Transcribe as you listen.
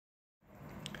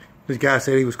This guy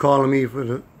said he was calling me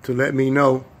to let me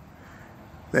know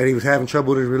that he was having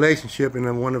trouble with his relationship and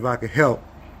I wondered if I could help.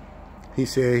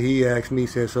 He asked me, he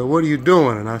said, so what are you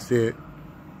doing? And I said,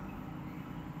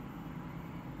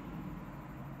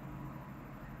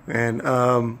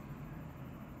 and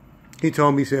he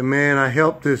told me, he said, man, I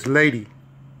helped this lady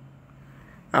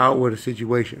out with a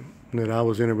situation that I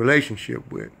was in a relationship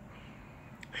with.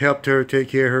 Helped her take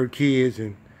care of her kids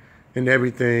and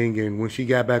everything, and when she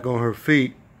got back on her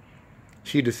feet,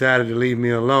 she decided to leave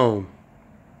me alone.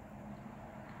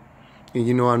 And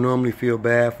you know, I normally feel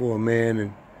bad for a man,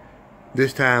 and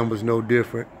this time was no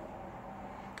different.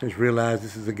 Just realized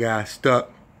this is a guy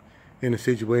stuck in a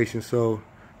situation. So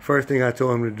first thing I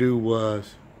told him to do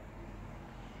was,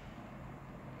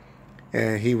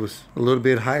 and he was a little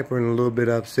bit hyper and a little bit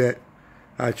upset,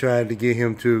 I tried to get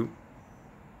him to,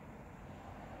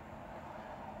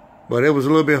 but it was a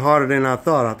little bit harder than I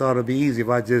thought. I thought it'd be easy if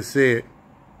I just said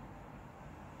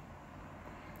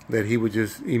that he would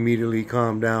just immediately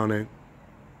calm down, and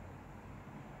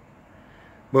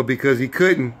but because he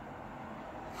couldn't,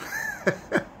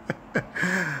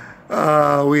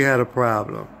 we had a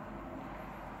problem.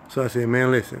 So I said,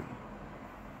 man, listen,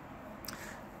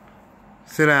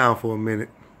 sit down for a minute.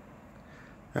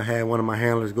 I had one of my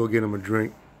handlers go get him a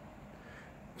drink.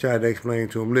 Tried to explain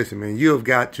to him, listen, man, you have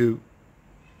got to,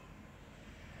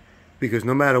 because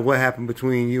no matter what happened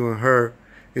between you and her,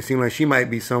 it seemed like she might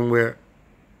be somewhere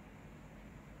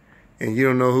and you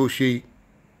don't know who she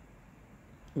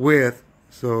with,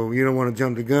 so you don't want to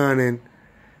jump the gun and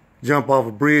jump off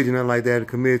a bridge and nothing like that and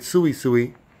commit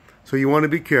suicide. So you want to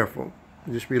be careful.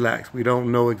 Just relax. We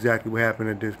don't know exactly what happened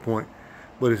at this point,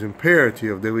 but it's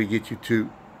imperative that we get you to.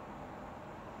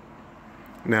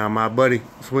 Now, my buddy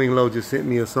Swing Low just sent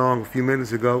me a song a few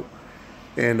minutes ago,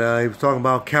 and he was talking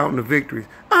about counting the victories.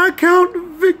 I count the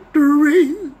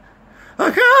victories.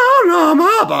 I count them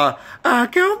up. I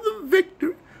count the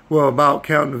victories. Well, about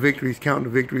counting the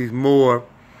victories more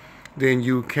than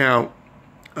you count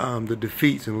the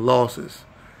defeats and losses.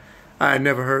 I had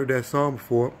never heard that song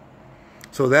before,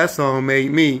 so that song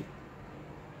made me,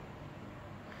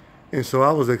 and so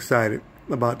I was excited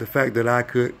about the fact that I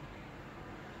could,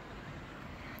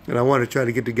 and I wanted to try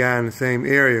to get the guy in the same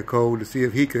area code to see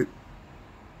if he could,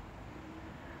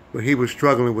 but he was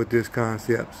struggling with this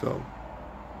concept. So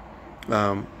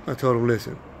I told him,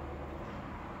 listen,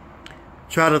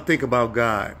 try to think about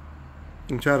God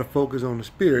and try to focus on the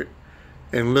Spirit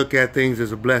and look at things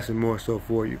as a blessing more so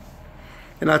for you.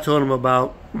 And I told him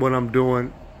about what I'm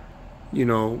doing, you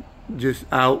know, just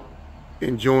out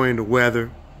enjoying the weather.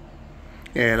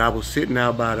 And I was sitting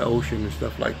out by the ocean and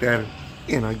stuff like that.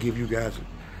 And I'll give you guys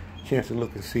a chance to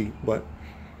look and see. But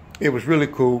it was really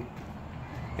cool.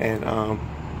 And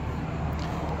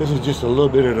this is just a little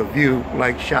bit of the view,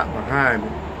 like shot behind me.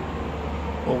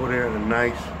 Over there, the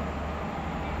nice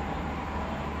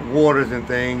waters and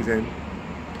things. And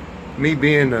me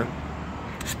being the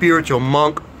spiritual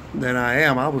monk that I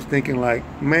am, I was thinking like,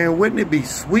 man, wouldn't it be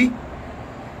sweet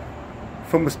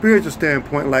from a spiritual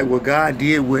standpoint, like what God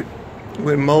did with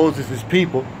Moses'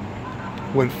 people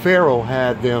when Pharaoh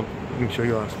had them, let me show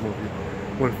you all this movie,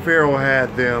 when Pharaoh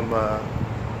had them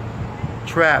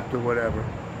trapped or whatever,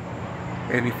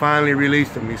 and he finally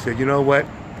released them. He said, you know what,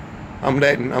 I'm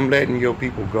letting your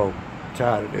people go. I'm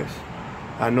tired of this.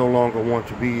 I no longer want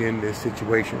to be in this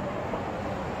situation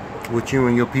with you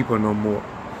and your people no more.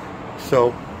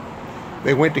 So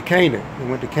they went to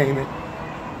Canaan.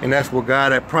 And that's what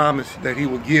God had promised, that he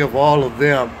would give all of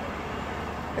them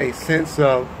a sense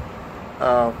of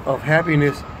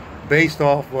happiness based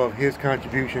off of his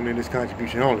contribution and his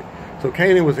contribution only. So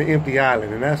Canaan was an empty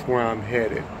island, and that's where I'm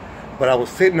headed. But I was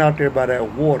sitting out there by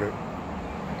that water,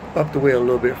 up the way a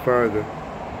little bit further,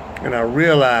 and I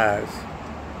realized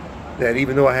that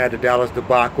even though I had the Dallas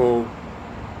debacle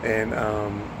and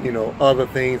you know, other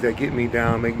things that get me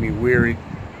down, make me weary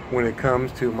when it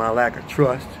comes to my lack of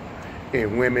trust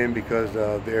in women, because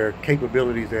their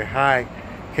capabilities, their high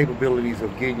capabilities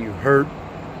of getting you hurt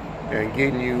and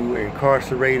getting you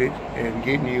incarcerated and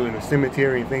getting you in a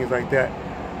cemetery and things like that.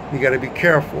 You got to be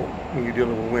careful when you're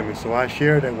dealing with women. So I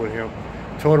shared that with him.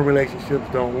 Total relationships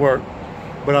don't work.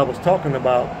 But I was talking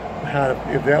about how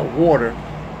if that water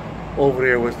over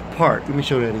there was the part. Let me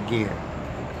show that again.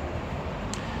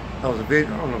 I don't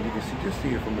know if you can just see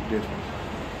it from a distance.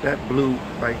 That blue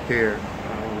right there,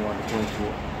 I don't know why I point to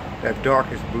it. That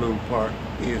darkest blue part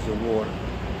is the water.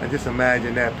 And just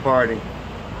imagine that parting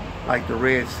like the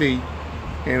Red Sea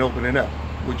and opening up.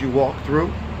 Would you walk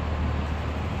through?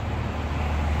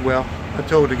 Well, I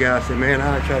told the guy, I said, man,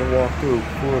 I try to walk through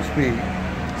full speed.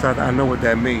 So I know what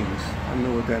that means. I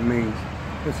know what that means.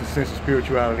 It's a sense of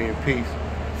spirituality and peace.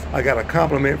 I got a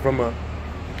compliment from a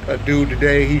dude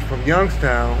today. He's from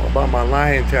Youngstown about my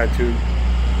lion tattoo.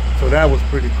 So that was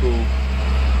pretty cool.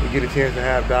 We get a chance to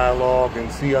have dialogue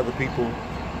and see other people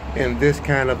in this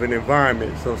kind of an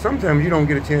environment. So sometimes you don't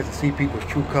get a chance to see people's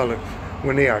true color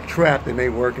when they are trapped in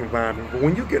their work environment. But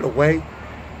when you get away,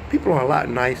 people are a lot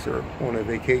nicer on a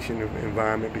vacation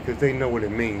environment because they know what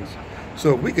it means.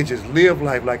 So if we could just live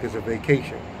life like it's a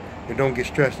vacation and don't get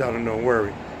stressed out and don't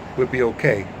worry, we'll be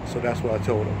okay. So that's what I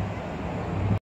told them.